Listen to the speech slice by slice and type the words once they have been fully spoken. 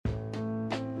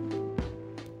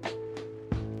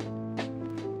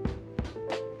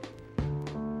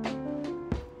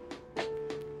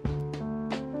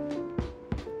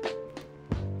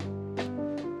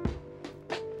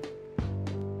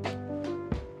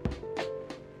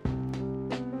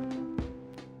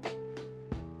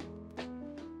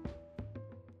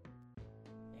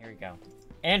go.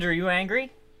 Andrew, you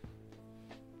angry?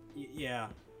 Yeah.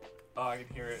 Oh, I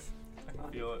can hear it. I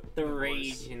can feel it. The in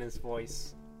rage voice. in his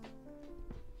voice.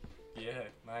 Yeah,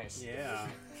 nice. Yeah.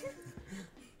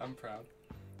 I'm proud.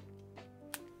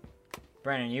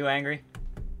 Brennan, you angry?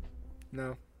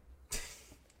 No.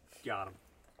 Got him.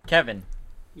 Kevin,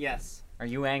 Yes. are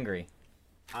you angry?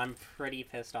 I'm pretty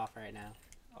pissed off right now.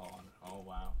 Oh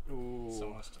wow. Ooh. So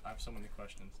much. I have so many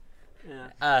questions.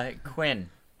 Yeah. Quinn,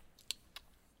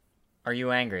 are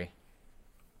you angry?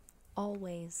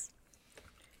 Always.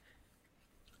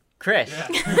 Chris,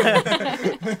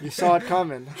 Yeah. You saw it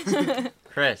coming.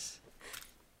 Chris,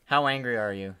 how angry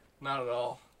are you? Not at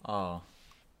all. Oh,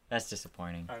 that's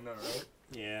disappointing. I know, right?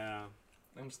 Yeah.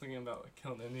 I'm just thinking about like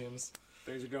killing Indians.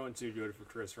 Things are going too good for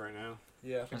Chris right now.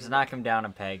 Yeah. Let's knock him down a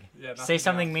peg. Yeah. knock Say him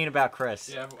something down. mean about Chris.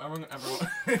 Yeah. Everyone.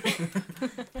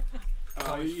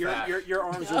 Call me Your fat. your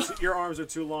arms are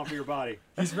too long for your body.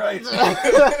 He's right.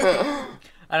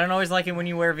 I don't always like it when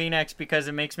you wear V-necks because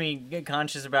it makes me get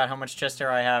conscious about how much chest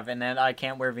hair I have, and then I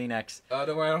can't wear V-necks.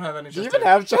 Don't worry. I don't have any. Do you chest even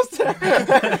hair. have chest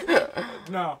hair?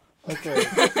 No. Okay.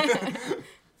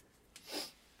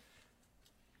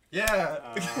 Yeah.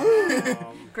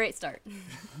 Great start.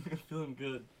 Feeling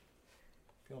good.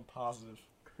 Feeling positive.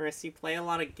 Chris, you play a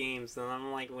lot of games, and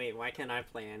I'm like, wait, why can't I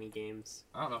play any games?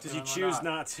 I don't know. Did you why choose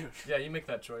not to? Yeah, you make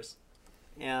that choice.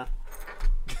 Yeah.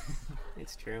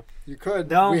 It's true. You could.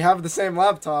 No. We have the same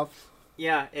laptop.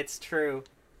 Yeah, it's true.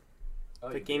 Oh,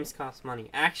 you But games cost money.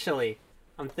 Actually,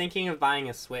 I'm thinking of buying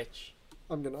a Switch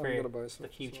I'm gonna for buy the some.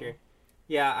 future.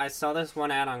 Yeah, I saw this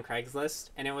one ad on Craigslist,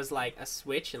 and it was like a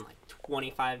Switch and like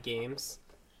 25 games.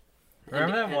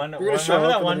 Remember that And- one? You're gonna show Remember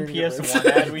that up one and then you're gonna PS1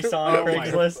 ad we saw on Oh my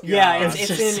Craigslist? Yeah, It's it's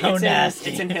just in so it's nasty.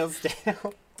 In, it's in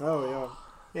Hillsdale. Oh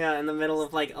Yeah, in the middle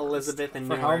of like Elizabeth and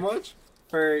yeah. For Newark. how much?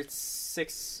 For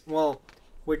 6. Well,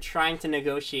 we're trying to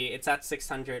negotiate. It's at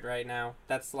 600 right now.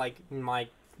 That's like my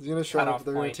He's gonna show Cut-off up.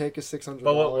 They're gonna point. take his $600.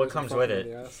 But what comes with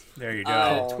it? There you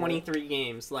go. Oh. 23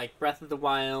 games like Breath of the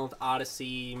Wild,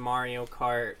 Odyssey, Mario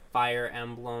Kart, Fire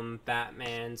Emblem,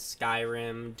 Batman,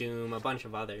 Skyrim, Doom, a bunch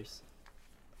of others.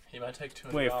 He might take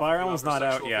 200. Wait, off Fire if you Emblem's offer not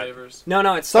out sexual yet. favors. No,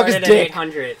 it Suck his started at dick.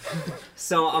 800.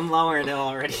 So I'm lowering it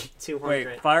already. 200.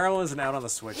 Wait, Fire Emblem isn't out on the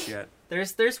Switch yet.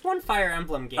 There's one Fire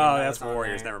Emblem game. Oh, that that's was on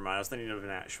Warriors. there. Never mind. I was thinking of an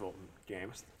actual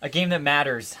game. A game that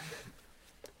matters.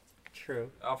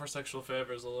 True. Offer sexual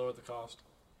favors to lower the cost.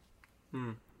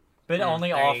 But only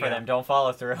there you offer go. them. Don't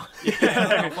follow through.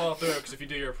 Yeah, don't follow through because if you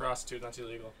do, you're a prostitute. That's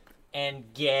illegal. And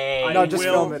gay. No, just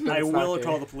film it. I It's not will gay.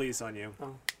 call the police on you.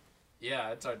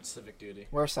 Yeah, it's our civic duty.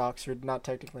 Wear socks. You're not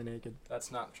technically naked.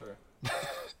 That's not true.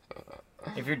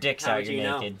 If your dick's How out, would you're you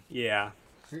know? naked. Yeah.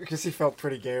 Because he felt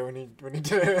pretty gay when he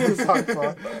did it in his sock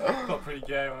club. I felt pretty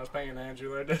gay when I was banging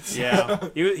Andrew like this. Yeah.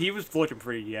 he was looking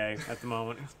pretty gay at the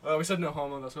moment. Well, we said no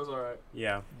homo, so it was alright.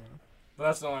 Yeah. But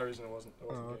that's the only reason it wasn't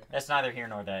Oh, okay. That's neither here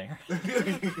nor there.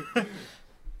 gay.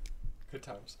 Good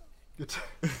times.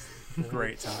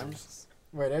 Great times.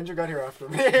 Wait, Andrew got here after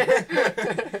me.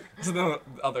 It's the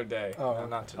other day. Oh. No,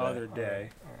 not today. Other day.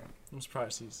 I'm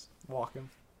surprised he's walking.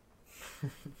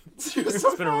 It's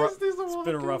It's been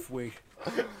a rough week.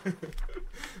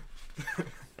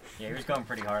 Yeah, he was going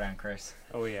pretty hard on Chris.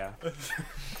 Oh yeah.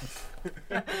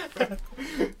 I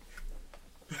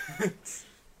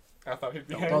thought he'd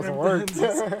be It hanging doesn't up work.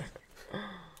 the-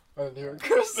 I didn't hear it,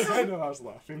 Chris. I know, I was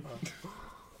laughing.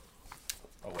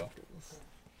 Oh well.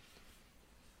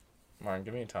 Martin,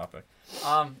 give me a topic.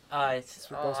 I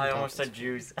some almost said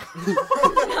Jews.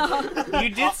 You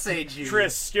did say Jews.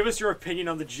 Chris, give us your opinion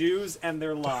on the Jews and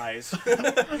their lies.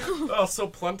 Oh, so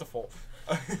plentiful.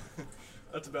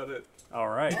 That's about it. All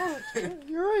right.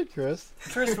 You're right, Chris.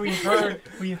 Chris, we heard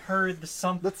the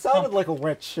something. That sounded like a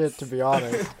wet shit, to be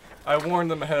honest. I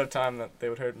warned them ahead of time that they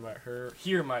would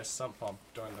hear my sump pump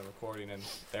during the recording, and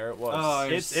there it was. Oh,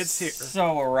 It's here.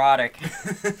 so erotic.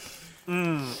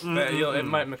 But it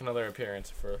might make another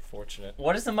appearance if we're fortunate.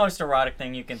 What is the most erotic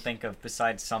thing you can think of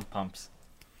besides sump pumps?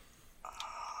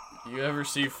 You ever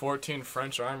see 14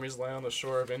 French armies lay on the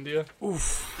shore of India? Oh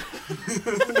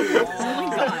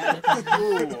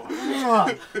my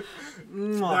god.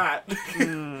 That.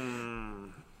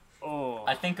 Oh.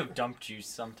 I think of dump juice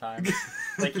sometimes.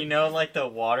 Like, you know, like the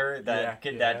water that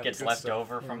Yeah, gets good left stuff.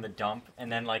 over from the dump,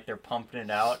 and then like they're pumping it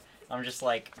out. I'm just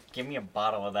like, give me a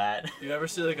bottle of that. You ever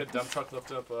see like a dump truck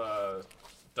lift up a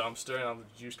dumpster and all the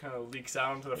juice kind of leaks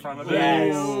out into the front of it?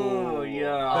 Yes. Oh,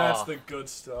 yeah. That's the good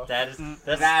stuff. That's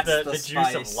That's the the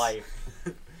juice of spice. life.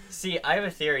 See, I have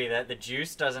a theory that the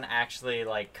juice doesn't actually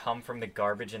like come from the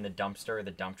garbage in the dumpster or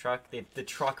the dump truck. The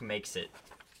truck makes it.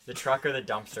 The truck or the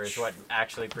dumpster is what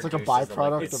actually like produces a byproduct the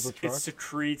liquid. of the It truck?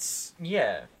 secretes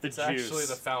Yeah. the It's juice. actually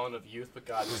the fountain of youth, but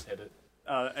God just hid it.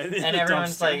 And And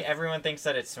everyone's like, everyone thinks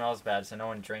that it smells bad, so no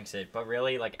one drinks it. But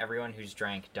really, like, everyone who's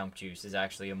drank dump juice is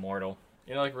actually immortal.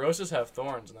 You know, like roses have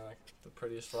thorns, and they're like the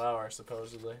prettiest flower,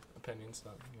 supposedly. Opinions,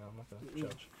 not, you know, I'm not gonna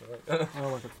judge. But, like, I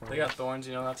don't like it for they got thorns,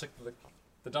 you know. That's like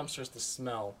the dumpster's the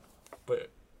smell, but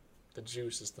the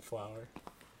juice is the flower.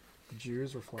 the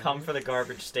Jews or flowers. Come for the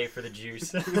garbage, stay for the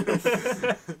juice.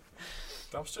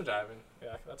 Dumpster diving,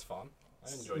 yeah, that's fun.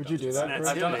 I enjoy. Would you do dumpster that,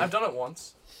 diving. Chris? I've done it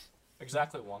once,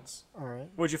 exactly once. All right.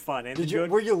 What'd you find? Anything Did you?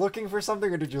 good? Were you looking for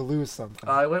something or did you lose something?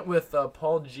 I went with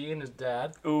Paul G and his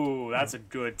dad. Ooh, that's a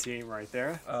good team right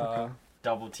there. Okay.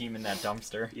 Double team in that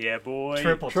dumpster. Yeah, boy.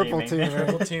 Triple Triple teaming. team.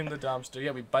 Triple team the dumpster.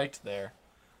 Yeah, we biked there.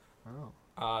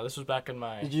 Oh. This was back in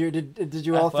my. Did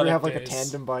you all three Athletic have like a days.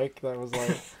 tandem bike that was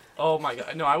like? Oh my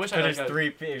god! No, I wish I But had it's like a, three.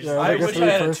 It's Yeah, I like a wish I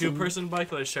had a three-person- two-person bike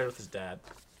that I shared with his dad.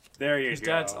 There you His go.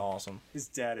 dad's awesome. His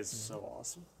dad is so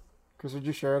awesome. Because would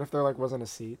you share it if there like wasn't a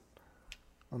seat?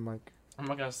 On like. I'm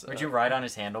not gonna. Would you ride on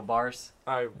his handlebars?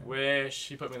 I wish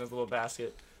he put me in this little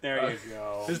basket. There you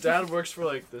go. His dad works for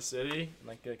like the city, and,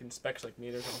 like inspects like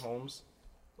meters and homes.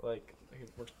 Like he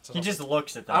works. He just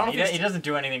looks at I don't them. know if He he's- doesn't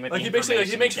do anything with like the he basically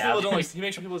information he makes sure people gathers. don't like he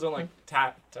makes sure people don't like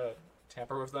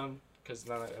tamper with them because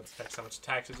then it affects how much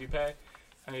taxes you pay.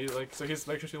 And he like so he's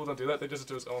makes sure people don't do that. They just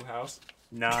do his own house.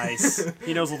 Nice.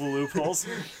 He knows all the loopholes.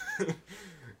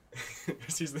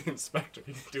 Because he's the inspector,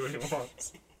 he can do what he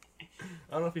wants. I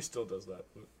don't know if he still does that,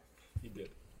 but he did.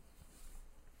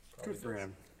 Probably Good for does.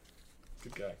 him.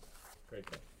 Good guy. Great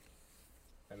guy.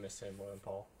 I miss him more than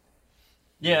Paul.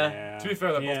 Yeah. To be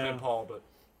fair, they're both Yeah. named Paul, but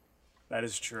That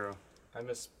is true. I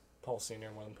miss Paul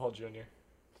Sr. more than Paul Jr.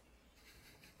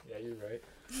 Yeah, you're right.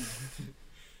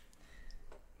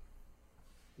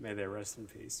 May they rest in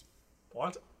peace.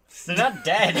 What? They're not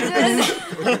dead.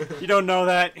 You don't know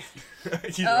that?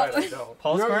 He's right, I don't.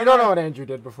 Paul's You grandma? don't know what Andrew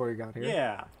did before he got here.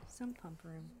 Yeah. Some pump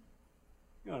room.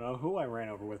 You don't know who I ran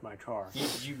over with my car.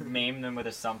 You maim them with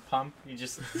a sump pump. You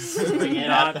just swing it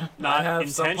at them. Not I have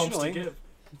some pumps to intentionally.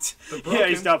 give. They're Yeah,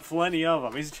 he's broken. got plenty of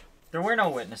them. He's There were no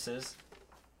witnesses.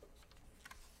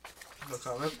 No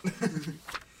comment.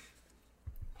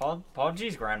 Paul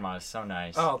G's grandma is so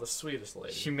nice. Oh, the sweetest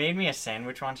lady. She made me a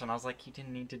sandwich once, and I was like, you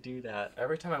didn't need to do that.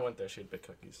 Every time I went there, she'd bake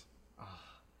cookies.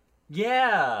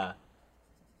 Yeah,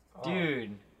 Oh.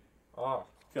 dude. Oh,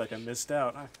 I feel like I missed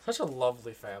out. such a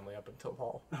lovely family up until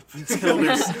Paul. Up until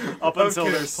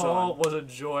Okay, their Paul son. was a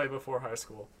joy before high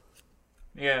school.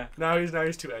 Yeah, Now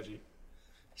he's too edgy.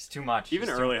 it's too much. Even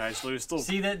It's too- early high school, he was still.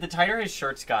 See, the tighter his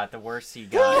shirts got, the worse he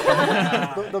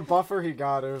got. The buffer he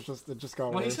got, it just got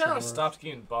Well, worse. he's kind and of worse. stopped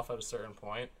getting buff at a certain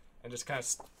point and just kind of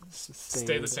Stayed.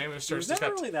 stayed the same. His He was shirts just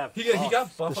never got really that. he buff.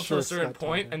 got buff The up to a shirts certain got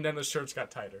point, tighter. and then the shirts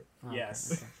got tighter. Oh,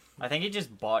 Yes. okay. I think he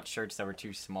just bought shirts that were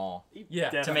too small Yeah,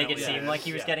 to make it Definitely, seem yeah. like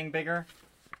he was Yeah. getting bigger.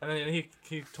 And then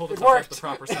he told It himself that's worked. the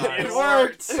proper size. It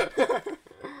worked.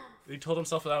 He told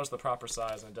himself that was the proper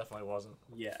size, and it definitely wasn't.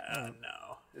 Yeah,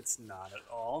 no, it's not at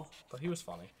all. But he was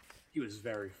funny. He was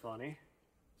very funny.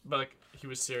 But like he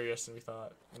was serious, and we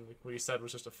thought, and like, what he said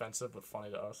was just offensive but funny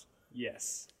to us.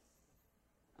 Yes.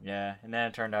 Yeah, and then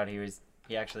it turned out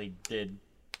he actually did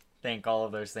think all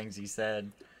of those things he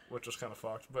said. Which was kind of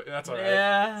fucked, but that's alright.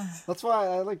 Yeah. That's why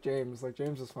I like James. Like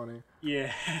James is funny. Yeah.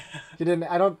 He didn't.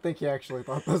 I don't think he actually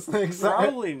thought those things.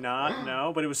 Probably not.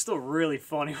 No, but it was still really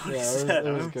funny when Yeah, he it was, said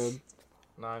it was good.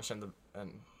 No, I understand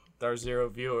and our zero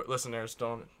viewer listeners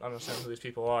don't understand who these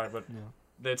people are, but Yeah.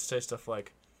 they'd say stuff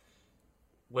like,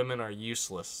 "Women are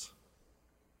useless,"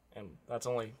 and that's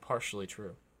only partially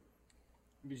true.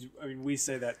 I mean, we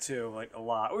say that too, like a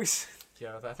lot.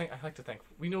 Yeah, I like to think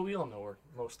we all know we're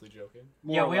mostly joking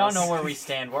Yeah, More or we all less. know where we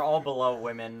stand. We're all below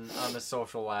women on the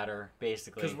social ladder,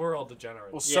 basically. because we're all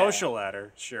degenerates. Well, Yeah. social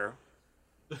ladder, sure.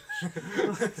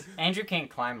 Andrew can't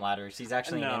climb ladders. He's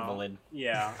actually an No. invalid.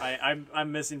 Yeah,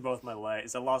 I'm missing both my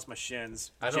legs. I lost my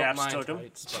shins. I don't Japs mind took 'em.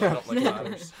 heights, but I don't like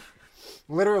ladders.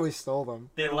 Literally stole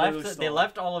them. They literally left. stole They it.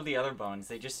 left all of the other bones.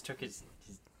 They just took his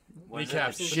what is it?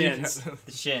 Kneecaps. The Shins.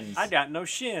 The shins. I got no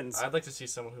shins. I'd like to see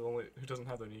someone who doesn't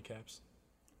have their kneecaps.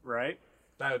 Right?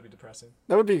 That would be depressing.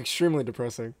 That would be extremely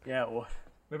depressing. Yeah. Well,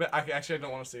 Maybe actually I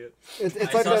don't want to see it. It's I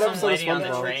like saw that some episode of lady on the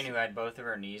SpongeBob. train who had both of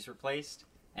her knees replaced,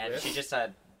 and she just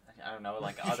had, I don't know,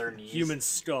 like other knees. human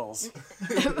skulls.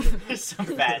 Some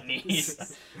fat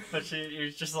knees. But it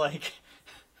was just like,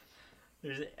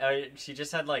 she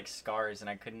just had like scars, and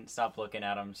I couldn't stop looking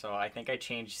at them. So I think I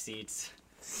changed seats.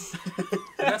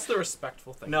 And that's the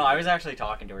respectful thing. No, I was actually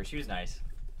talking to her. She was nice.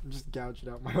 Just gouged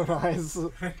out my own eyes.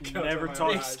 Never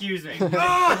talk. Excuse me. You've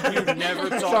never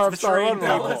talked to Sorry, train one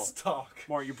Now more. people. let's talk.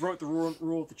 Mark, you broke the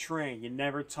rule of the train. You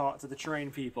never talk to the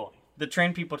train people. The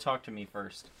train people talk to me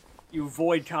first. You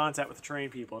avoid contact with the train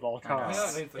people at all I know.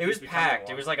 costs. It was packed.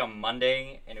 It was like a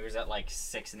Monday, and it was at like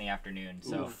 6 in the afternoon.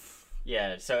 So,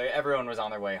 yeah, so everyone was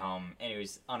on their way home, and it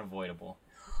was unavoidable.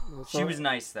 She was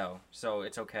nice though, so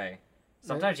it's okay.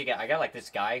 Sometimes I got like this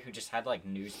guy who just had like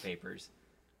newspapers.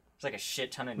 It's like a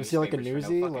shit ton of Was he like a newspapers.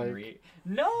 newsie? For no fucking Like-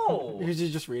 No. Was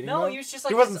he just reading? No, them? he was just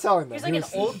like He wasn't this- selling them. He was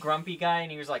like an old grumpy guy,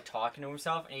 and he was like talking to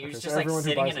himself, and he was Okay, just so like everyone who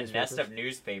sitting buys in a nest newspapers. of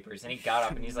newspapers, and he got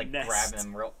up and he's like Nest. grabbing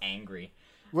them real angry.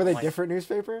 Were they like- different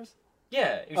newspapers?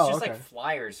 Yeah, it was Oh, just okay. like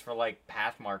flyers for like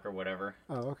Pathmark or whatever.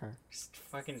 Oh, okay. It's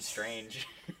fucking strange.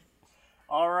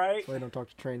 All right. So they don't talk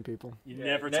to train people. You Yeah,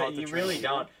 never no, talk to you train really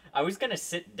people. don't. I was gonna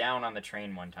sit down on the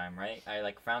train one time, right? I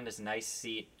like found this nice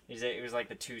seat. It was like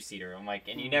the 2-seater. I'm like,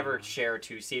 and you never share a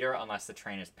 2-seater unless the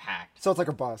train is packed. So it's like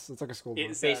a bus. It's like a school bus.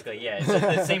 It's- Basically, yeah,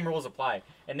 the same rules apply.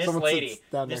 And this Someone lady, sits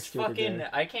down this next to you at the fucking, gate.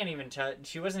 I can't even tell.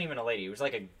 She wasn't even a lady. It was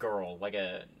like a girl, like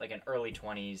an early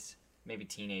 20s, maybe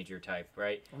teenager type,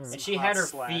 right? And she had her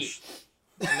feet.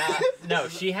 No,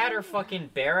 she had her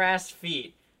fucking bare ass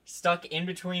feet stuck in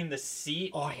between the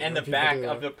seat Oh, I hate and when the people back do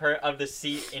of that. of the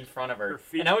seat in front of her. Her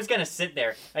feet- And I was gonna sit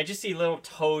there. I just see little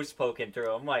toes poking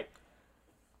through. I'm like,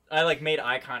 I like made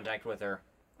eye contact with her.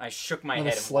 I shook my And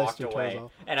head it and sliced walked your toes away,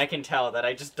 off. and I can tell that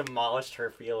I just demolished her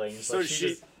feelings. So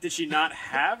Like, did she not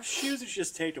have shoes, or she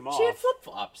just take them off? she had flip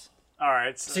flops, All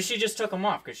right. so she just took them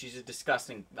off because she's a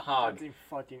disgusting hog. goddamn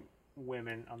fucking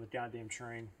women on the goddamn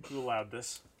train. Who allowed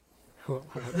this?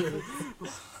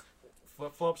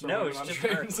 Flip flops. No, it's just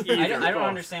her. Either. I don't Oh.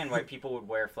 understand why people would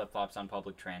wear flip flops on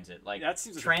public transit. Like, That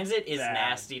seems like transit is bad.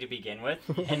 nasty to begin with,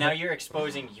 and now you're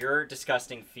exposing your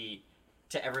disgusting feet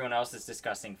to everyone else's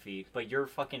disgusting feet, but you're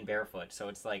fucking barefoot. So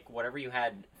it's like whatever you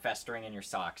had festering in your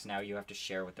socks, now you have to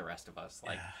share with the rest of us.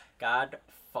 Like, God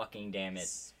fucking damn it.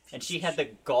 And she had the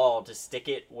gall to stick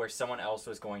it where someone else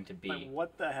was going to be. Like,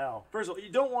 what the hell? First of all, you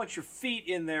don't want your feet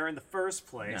in there in the first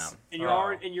place, No.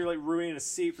 and you're like ruining a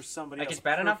seat for somebody Like, else. it's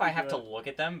bad enough I have to Perfectly look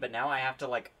at them, but now I have to,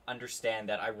 like, understand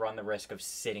that I run the risk of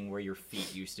sitting where your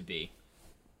feet used to be.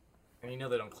 And you know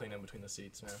they don't clean in between the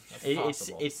seats, man. That's It's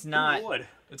impossible. it's good. not... Who would?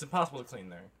 It's impossible to clean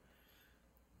there.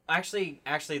 Actually,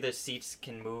 the seats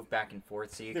can move back and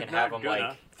forth, so you They're can have not them, gonna.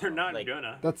 like... They're not like-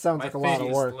 gonna. That sounds My like a lot feet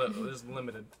of work. is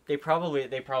limited. They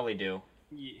probably do.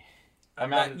 Yeah. I'm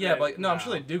not... Yeah, but no, I'm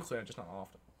sure No. they do clean it, just not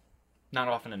often. Not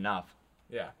often enough.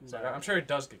 Yeah, so No. I'm sure it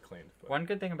does get cleaned. But One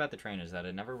good thing about the train is that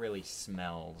it never really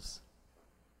smells.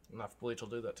 enough bleach will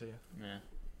do that to you. Yeah.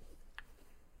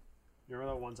 You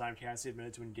remember that one time Cassie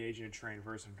admitted to engaging in a train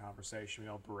person conversation? We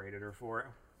all berated her for it.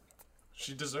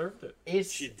 She deserved it.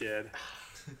 It's... She did.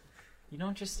 You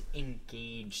don't just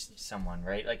engage someone,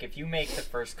 right? Like, if you make the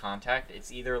first contact, it's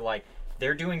either, like,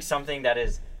 they're doing something that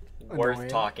is worth Annoying.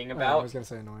 talking Oh, I about, was gonna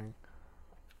say annoying.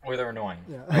 or they're annoying.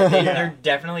 Yeah. Right? They're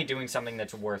definitely doing something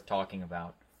that's worth talking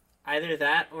about. Either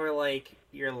that or like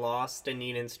you're lost and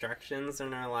need instructions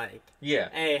and are like, Yeah.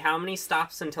 hey, how many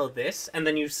stops until this? And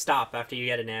then you stop after you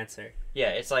get an answer. Yeah,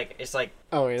 it's like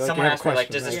Oh wait, like someone you have asked me, like,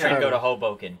 questions, does this right? train go to Okay.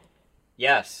 Hoboken?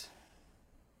 Yes.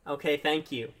 Okay, thank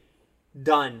you.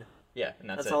 Done. Yeah, and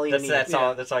that's, That's it. all you that's, need. That's Yeah.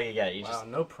 all. That's all you get. You Wow, just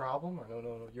no problem, or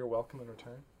no, you're welcome in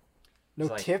return. No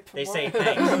it's like, tip. They say What?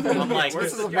 thanks. I'm like, This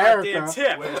Where's is the America. goddamn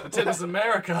tip? Wait, the tip is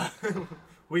America.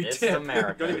 We it's tip.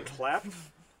 America. Don't even clap.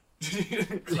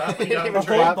 Clap when you got on the Even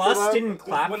train. clap. Bus for them? didn't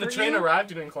clap When the for train you?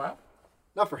 arrived, you didn't clap.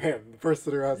 Not for him. The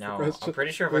person who asked No, the question. I'm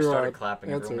pretty sure if I We started were clapping,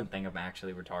 everyone answered. would think I'm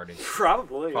actually retarded.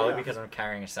 Probably. Probably yeah. because I'm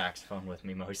carrying a saxophone with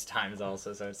me most times,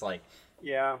 also. So it's like,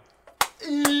 Yeah.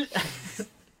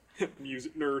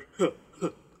 Music nerd.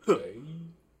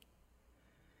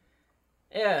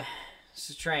 yeah, it's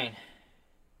a train.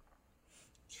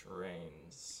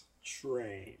 Trains.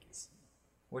 Trains.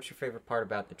 What's your favorite part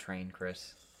about the train,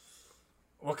 Chris?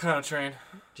 What kind of train?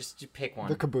 Just pick one.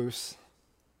 The caboose.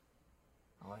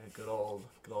 I like a good old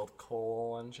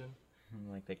coal engine.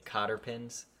 Like the cotter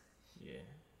pins. Yeah.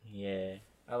 Yeah.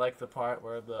 I like the part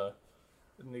where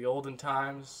in the olden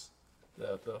times,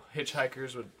 the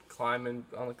hitchhikers would climb in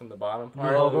on like in the bottom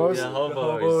part. hobos? The The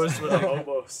hobos. hobos would like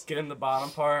Hobos. get in the bottom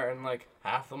part, and like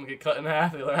half of them get cut in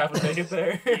half, the other half would make it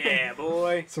there. Yeah,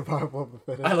 boy. Survival of the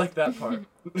fittest. I like that part.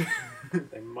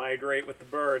 They migrate with the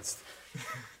birds.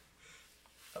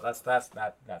 That's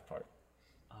that part.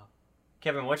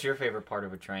 Kevin, what's your favorite part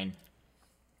of a train?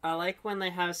 I like when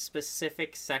they have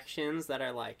specific sections that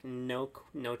are like no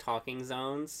talking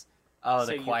zones. Oh, So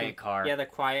the you quiet can- car. Yeah, the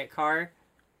quiet car.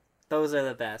 Those are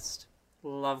the best.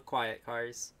 Love quiet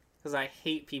cars. Because I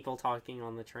hate people talking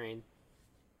on the train.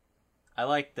 I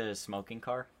like the smoking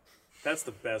car. That's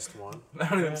the best one. I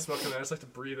don't even smoke in there. I just like to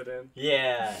breathe it in.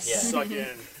 Yeah. Suck in.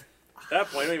 At that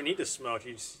point, you don't even need to smoke.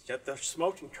 You just get the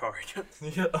smoking card.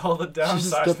 You get all the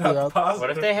Just downsides get the without the out- positive. What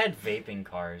if they had vaping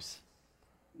cars?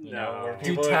 You know, where No.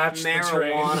 people Detach the train.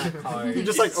 Marijuana card. You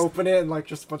just like open it and like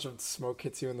just a bunch of smoke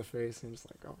hits you in the face and you're just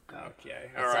like, oh god. Okay,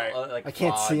 It's alright. all, like, I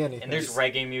can't fog, see anything. And there's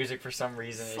reggae music for some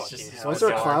reason. It's Fucking just hell. Why is there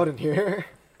a bizarre. cloud in here?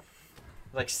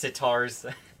 Like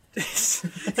sitars.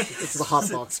 It's the hot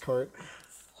box cart.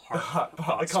 The hot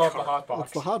box. They call it the hot box.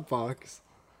 It's the hot box.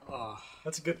 Ugh.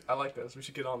 That's a good. I like this. We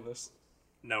should get on this.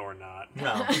 No, we're not.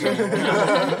 No.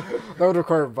 That would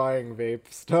require buying vape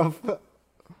stuff.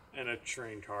 And a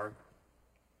train car.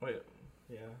 Wait.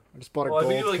 Yeah. I just bought a Well,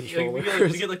 gold we controller.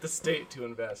 get like the state to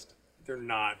invest. They're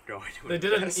not going to They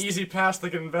did an invest. easy pass. They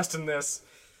can invest in this.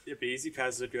 Yeah, but Easy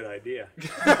Pass is a good idea.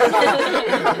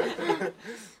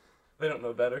 They don't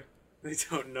know better. They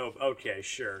don't know. Okay,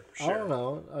 sure. I don't Sure.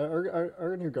 know.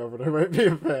 Our new governor might be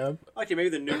a fan. Okay, maybe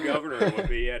the new governor would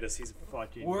be. Yeah, just he's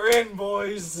fucking. We're in,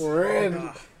 boys. We're in.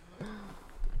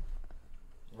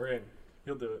 We're in.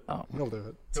 He'll do it. He'll do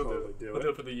it. He'll Totally do do it. it. He'll do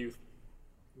it for the youth.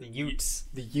 The Utes.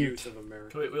 The Youth Ute. of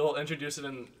America. Can we'll introduce it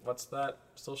in what's that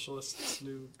socialist's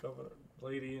new governor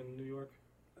lady in New York?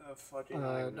 Fucking.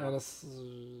 I don't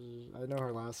know. I know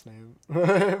her last name.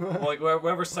 Well, like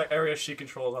wherever area she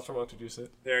controls, that's where we'll introduce it.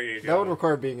 There you go. That would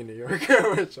require being in New York,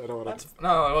 which I don't want to.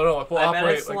 No. Like, we'll I bet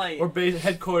operate. it's Like, like- we're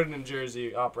headquartered in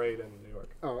Jersey. Operate in New York.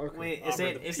 Oh, okay. Wait, I'll is read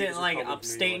it the is People's it like Republic of New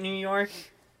upstate York. New York?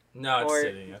 No, it's Or-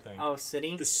 city. I think. Oh,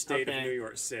 city. The state okay. of New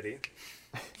York City.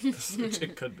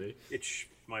 It could be. It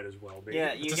might as well be. Yeah,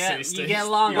 It's you a get city-state. you get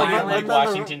Long You know, Island. like No, no, no.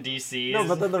 Washington D.C. No, is-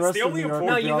 but then the It's rest the of only New York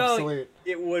important- would be No, you go- obsolete.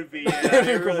 It would be. It'd be it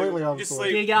really- completely just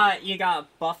obsolete. like, You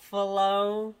got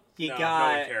Buffalo. You no, no one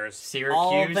got cares. Syracuse.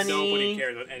 Albany. Nobody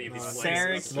cares about any of these places.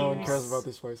 Syracuse. No one cares about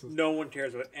these places. No one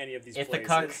cares about any of these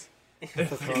Ithaca.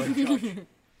 places. I'm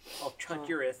I'll chuck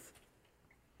your ith.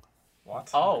 What?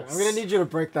 Oh. gonna need you to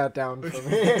break that down for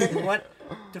me. what?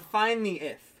 Define the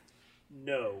if.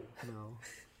 No. No.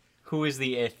 Who is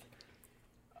the ith?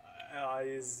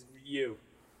 Is you.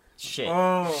 Shit.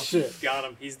 Oh. Shit. Got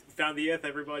him. He's found the ith,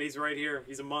 everybody. He's right here.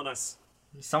 He's among us.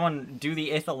 Someone do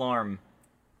the ith alarm.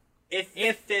 If.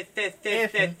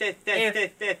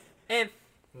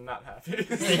 Not happy.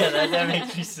 Yeah, that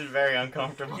makes me very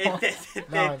uncomfortable.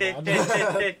 No,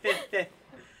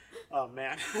 Oh,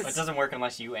 man. It doesn't work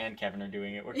unless you and Kevin are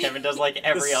doing it. Where Kevin does like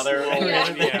every other. slow Yeah.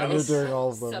 And you're videos. doing all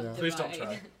of them, yeah. Please don't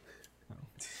try.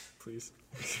 Please.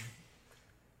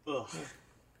 Ugh.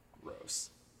 Gross.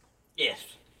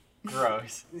 Ith.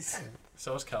 Gross.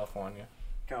 So is California.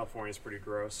 California's pretty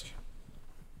gross.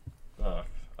 Ugh.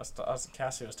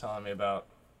 Cassie was telling me about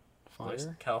like,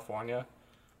 Fire? California.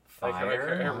 Fire. Like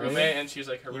her roommate, and she's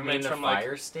like her You mean roommate's the from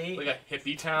fire state? like a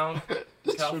hippie town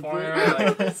in California.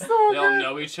 Like, they all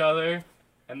know each other,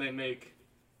 and they make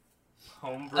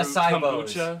homebrew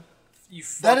Acai-bos. kombucha. You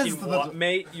That fucking is the- what,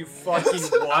 mate? You fucking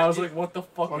what? I was like, what the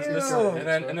fuck is this? Ew.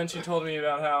 And then she told me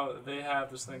about how they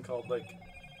have this thing called like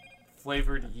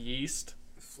flavored yeast,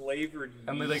 flavored yeast.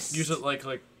 and they like use it like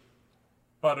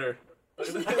butter.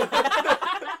 They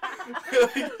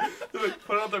like,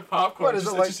 put it on their popcorn. What is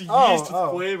it's it just, like- It's just oh, yeast oh.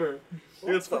 with flavor.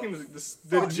 Dude, it's fucking this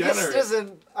This degenerate.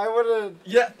 isn't. I would've.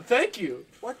 Yeah, thank you.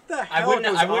 What the I hell wouldn't.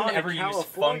 goes I wouldn't on in ever use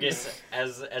California? fungus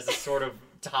as a sort of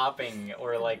topping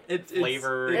or like It's-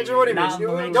 flavor. Andrew, what do you Not mean?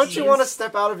 blue Don't you cheese. want to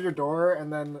step out of your door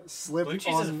and then slip Blue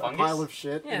cheese is on a fungus? pile of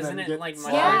shit Yeah, and isn't then it get like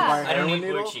slammed Yeah. by a I don't heroin eat blue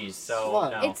needle? cheese, so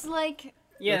What? no. It's like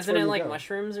Yeah, That's isn't where it you like go.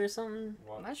 mushrooms or something?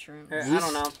 mushrooms. Or, I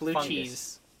don't know, blue Fungus.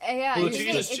 cheese. Yeah, Blue it's-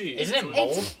 cheese is it- cheese. Isn't it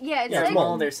mold? It's, yeah, it's Yeah, like it's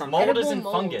Mold or something. Mold edible isn't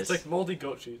mold. fungus. It's like moldy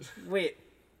goat cheese. Wait,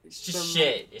 It's just some-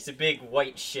 shit. It's a big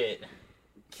white shit.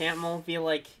 can't mold be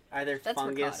like either That's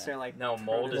fungus ricotta. or like No,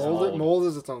 mold is Mold, mold. mold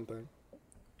is its own thing.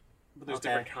 But there's Okay.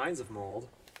 different kinds of mold.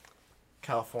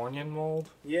 Californian mold.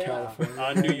 Yeah.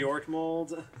 California. New York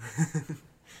mold.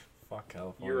 Fuck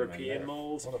California. European man.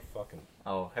 mold. What a fucking.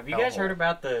 Oh, have you guys Hellhole. heard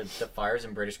about the fires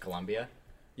in British Columbia?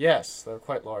 Yes, they're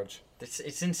quite large.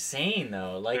 It's insane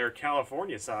though. Like, They're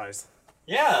California sized.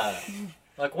 yeah.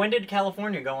 Like, when did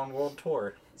California go on world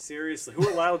tour? Seriously, who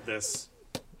allowed this?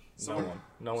 Someone, No one.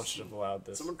 No one should have allowed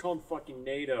this. someone called fucking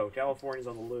NATO. California's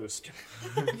on the loose.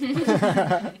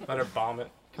 Better bomb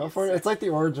it. California, it's like the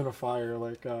origin of fire.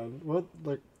 Like, what?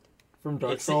 Like, from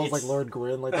Dark It's- Souls, it's- like Lord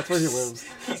Gwyn. Like, that's where he lives.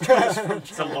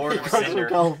 It's the Lord of Comes from Cinder.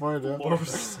 California.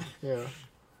 Yeah.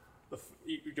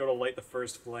 You go to light the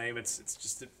first flame. It's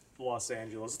just Los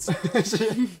Angeles.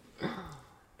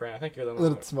 Brand, I think you're the Then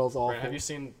one. it smells awful. Brand, have you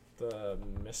seen the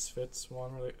Misfits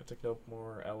one where they have to go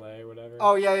more LA or whatever?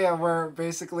 Oh yeah, yeah. Where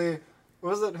basically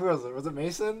Was it? Who was it? Was it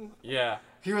Mason? Yeah.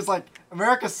 He was like,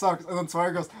 America sucks, and then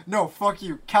Swagger goes, no, fuck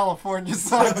you, California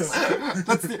sucks.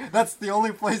 that's the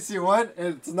only place you went, and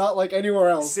it's not like anywhere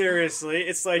else. Seriously,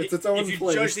 it's like It's its own if you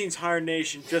place. judge the entire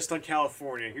nation just on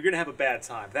California, you're gonna have a bad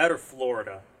time. That or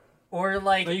Florida. Or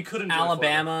like No, you could enjoy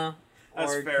Alabama.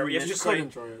 That's or fair. You have to You just could like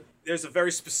enjoy it. there's a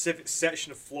very specific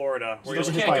section of Florida where You you're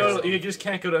just like, can't fire go. zone. You just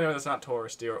can't go to anywhere that's not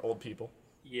touristy or old people.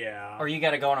 yeah, Or you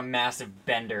gotta go on a massive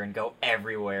bender and go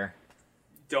everywhere.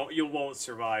 you won't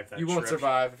survive that. You won't trip.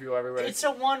 survive if you go everywhere. It's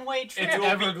a one-way trip. It's You'll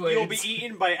Everglades. be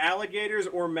eaten by alligators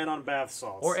or men on bath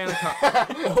salts Or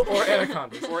or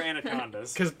anacondas. or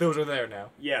anacondas. Because those are there now.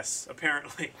 Yes,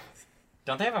 apparently.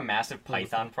 Don't they have a massive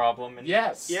python problem?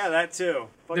 Yes. Yeah, that too.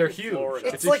 They're Fucking huge. Florida.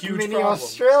 It's It's a like huge mini problem.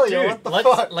 Australia, Dude, what the let's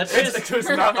fuck? let's It's, just. it's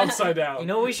not upside down. You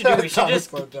know what we should do? We should Not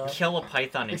just upside down. kill a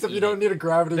python and Except eat you don't it. need a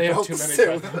gravity They have belt too to many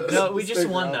stay with pythons. it. No, we Stay just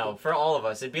won grounded. though for all of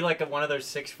us. It'd be like one of those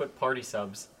 6-foot party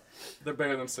subs. They're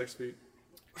bigger than 6 feet.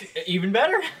 Even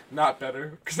better. Not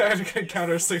better. Because I had to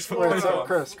encounter a 6-foot Wait, so python.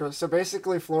 Chris, so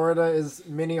basically Florida is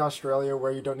mini Australia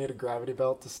where you don't need a gravity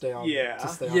belt to stay on. Yeah. To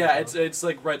stay on Yeah, the it's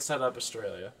like right side up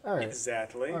Australia. All right.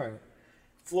 Exactly. All right.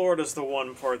 Florida's the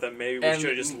one part that maybe we And- should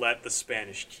have just let the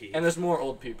Spanish keep. And there's more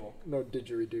old people. No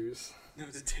didgeridoos. No,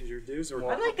 the didgeridoos or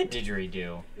I like the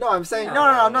didgeridoo. No, I'm saying no.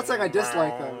 I'm not saying I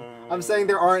dislike them. I'm saying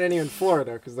there aren't any in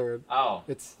Florida because they're Oh,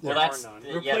 it's well yeah, that's are none.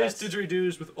 yeah. Replace That's,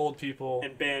 didgeridoos with old people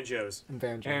and banjos. and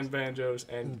banjos and banjos,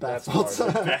 and and that's bath salts.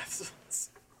 Florida. That's-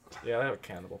 Yeah, they have a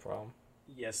cannibal problem.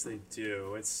 yes, they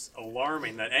do. It's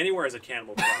alarming that anywhere has a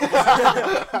cannibal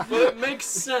problem. But it makes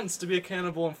sense to be a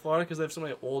cannibal in Florida because they have so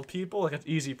many old people. Like, it's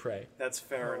easy prey. That's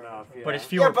fair enough. Yeah. but it's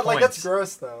fewer Yeah, but like points. that's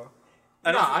gross though.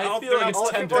 I don't- Nah, I don't- feel they're like not- it's all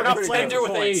tender. people are not It's playing tender for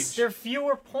with points. age. There are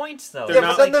fewer points though. They're Yeah, not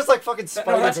but then like- there's like fucking No,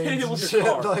 spider that's veins cannibal and with shit.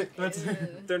 your car. Like, That's,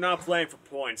 They're not playing for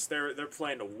points. They're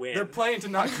playing to win. they're playing to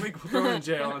not get thrown in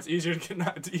jail, and it's easier to get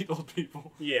not to eat old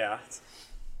people. Yeah.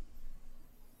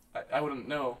 I wouldn't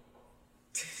know.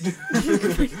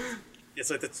 It's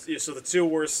like so the two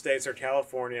worst states are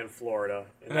California and Florida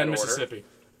in And then that order. Mississippi.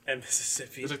 And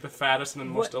Mississippi. It's like the fattest and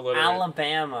most What, illiterate.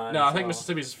 Alabama. No, I as think well.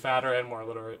 Mississippi's fatter and more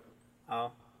illiterate.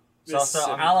 Oh. So also,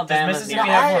 Mississippi. Alabama's does the Mississippi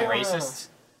No, have more I- racists?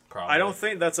 Probably. I don't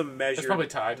think that's a measured probably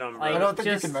tied. number. Like- I don't think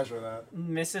just- you can measure that.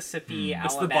 Mississippi,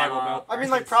 It's Alabama. the Bible Belt. I mean,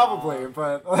 like Arkansas. probably,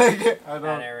 but like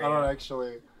I area. don't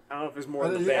actually. I don't know if there's more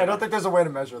than I don't think there's a way to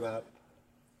measure that.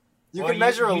 You Well, can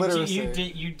measure you,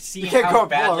 illiteracy. You'd see You can't how go up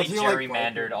badly close, you like-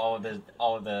 gerrymandered all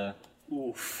of the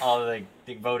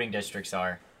voting districts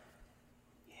are.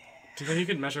 Do you think you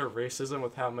could measure racism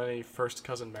with how many first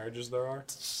cousin marriages there are?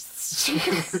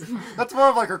 That's more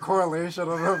of like a correlation. I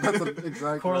don't know if that's an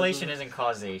exact Correlation measure. isn't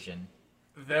causation.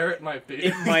 There it might be.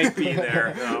 It might be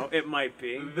there, though. It might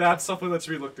be. That's something that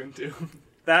should be looked into.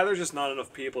 That there's just not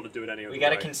enough people to do it any other We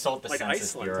gotta way. consult the Like Census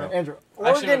Iceland. Bureau. Andrew,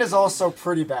 Actually, Oregon is also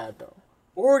pretty bad though.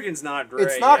 Oregon's not great.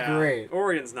 It's not yeah. great.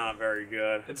 Oregon's not very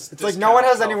good. It's like no one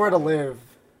has anywhere to live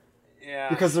Yeah.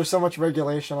 because there's so much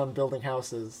regulation on building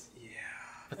houses.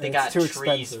 But they It's got too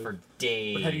trees expensive. for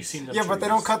days. But have you seen the Yeah, but they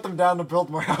don't trees? cut them down to build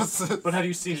more houses. But have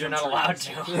you seen You're them not allowed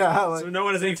trees? to. Yeah, like, so no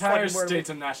one has The any entire fucking word state's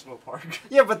a national park.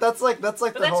 yeah, but that's like the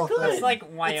that's whole good. thing. It's like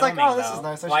Wyoming, It's like, oh, this though. is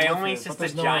nice. I should live here, Wyoming's but just a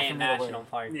there's nowhere for giant me to live. national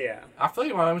park. Yeah. I feel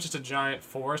like Wyoming's just a giant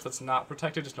forest that's not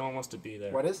protected, just no one wants to be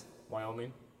there. What is?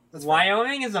 Wyoming? That's fine.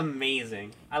 Wyoming is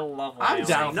amazing. I love Wyoming. I'm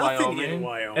down with Nothing Wyoming. in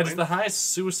Wyoming. It's the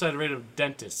highest suicide rate of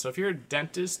dentists. So if you're a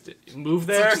dentist, move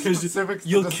there Such a because specific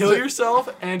you'll kill statistic. yourself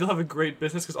and you'll have a great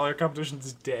business because all your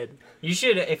competition's dead. You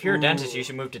should, if you're a dentist, you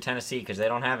should move to Tennessee because they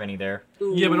don't have any there.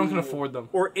 Yeah, but no one can afford them.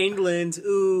 Or England.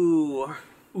 Ooh.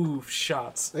 Ooh,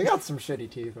 shots. They got some shitty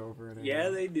teeth over it. Yeah,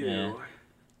 they do. Yeah.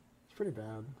 It's pretty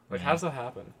bad. Wait, how does that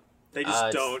happen? They just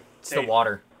It's- don't It's the take,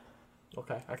 water.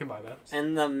 Okay, I can buy that.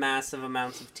 And the massive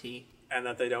amounts of tea. and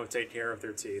that they don't take care of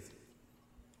their teeth.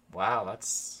 Wow,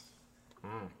 that's...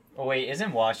 Oh wait,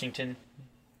 isn't Washington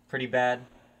pretty bad?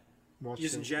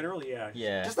 Just in general, yeah.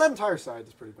 Yeah. Just that entire side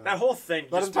is pretty bad. That whole thing.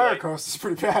 That just entire like, coast is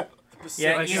pretty bad.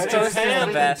 Yeah, Like, East if Coast is Japan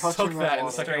the best. touching took that that in the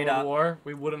water. Second Straight World up. War,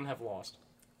 we wouldn't have lost.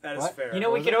 That is What? fair. You know,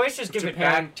 we Was could it? always just give it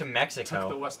Japan back to Took the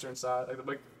Mexico. western side,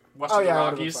 like western Oh yeah, that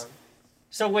would've been Rockies. fine.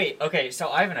 So wait, okay, so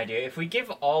I have an idea. If we give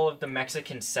all of the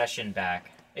Mexican cession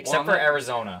back, except Well, for no.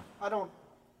 Arizona, I don't.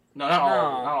 No, not all.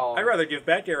 No. Not all. I'd rather give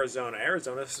back Arizona.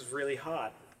 Arizona, this is really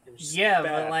hot. and just Yeah,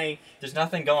 bad. but like there's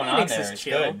nothing going on Phoenix there. is It's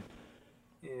chill. good.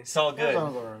 It's all good.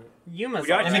 Arizona's alright. Yuma's We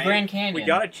got- And the alright. Grand Canyon. We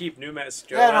gotta keep New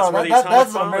Mexico. Yeah, that's no, where the that's atomic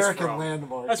an bomb is American from.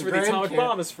 landmark. That's where the atomic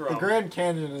bomb is from. The Grand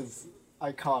Canyon is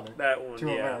iconic. That one, to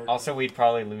yeah. America. Also, we'd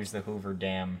probably lose the Hoover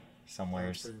Dam somewhere.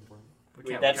 That's pretty important. We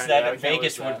can't- That's we that can't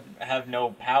Vegas lose would have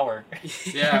no power.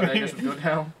 Yeah, Vegas would go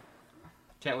down.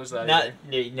 Can't lose that Not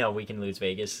either. no, we can lose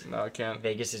Vegas. No, I can't.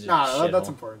 Vegas is just Nah, shithole. that's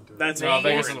important. Dude. That's No,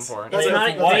 Vegas important. is important. That's It's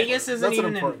an not, what? Vegas isn't That's an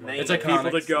even important in one. It's Vegas. iconic.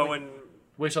 People that go and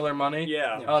Waste all their money.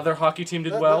 yeah. Their hockey team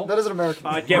did That- well. that is an American.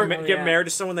 Get thing. get married to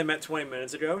someone they met 20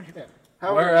 minutes ago.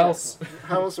 How Where else?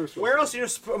 How else are we supposed Where to-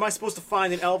 else am I supposed to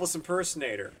find an Elvis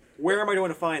impersonator? Where am I going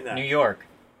to find that? New York,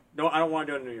 No, I don't want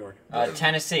to go to New York.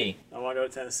 Tennessee. I want to go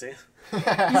to Tennessee.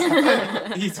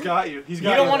 He's got you. He's You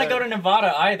got don't you want to there. go to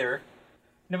Nevada either.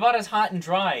 Nevada's hot and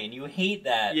dry, and you hate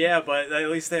that. Yeah, but at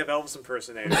least they have Elvis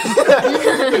impersonators.